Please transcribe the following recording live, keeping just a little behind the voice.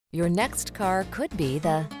Your next car could be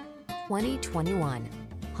the 2021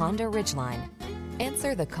 Honda Ridgeline.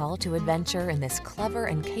 Answer the call to adventure in this clever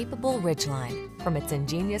and capable Ridgeline. From its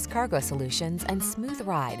ingenious cargo solutions and smooth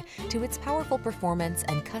ride to its powerful performance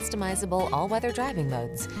and customizable all-weather driving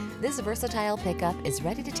modes, this versatile pickup is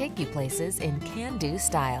ready to take you places in can-do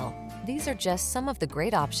style. These are just some of the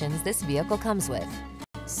great options this vehicle comes with: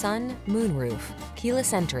 sun, moonroof,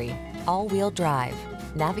 keyless entry, all-wheel drive,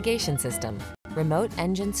 navigation system, remote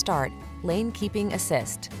engine start, lane keeping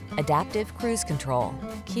assist, adaptive cruise control,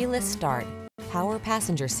 keyless start, power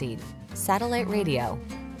passenger seat, satellite radio.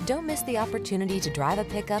 Don't miss the opportunity to drive a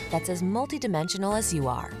pickup that's as multidimensional as you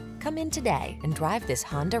are. Come in today and drive this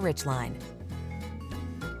Honda Ridgeline.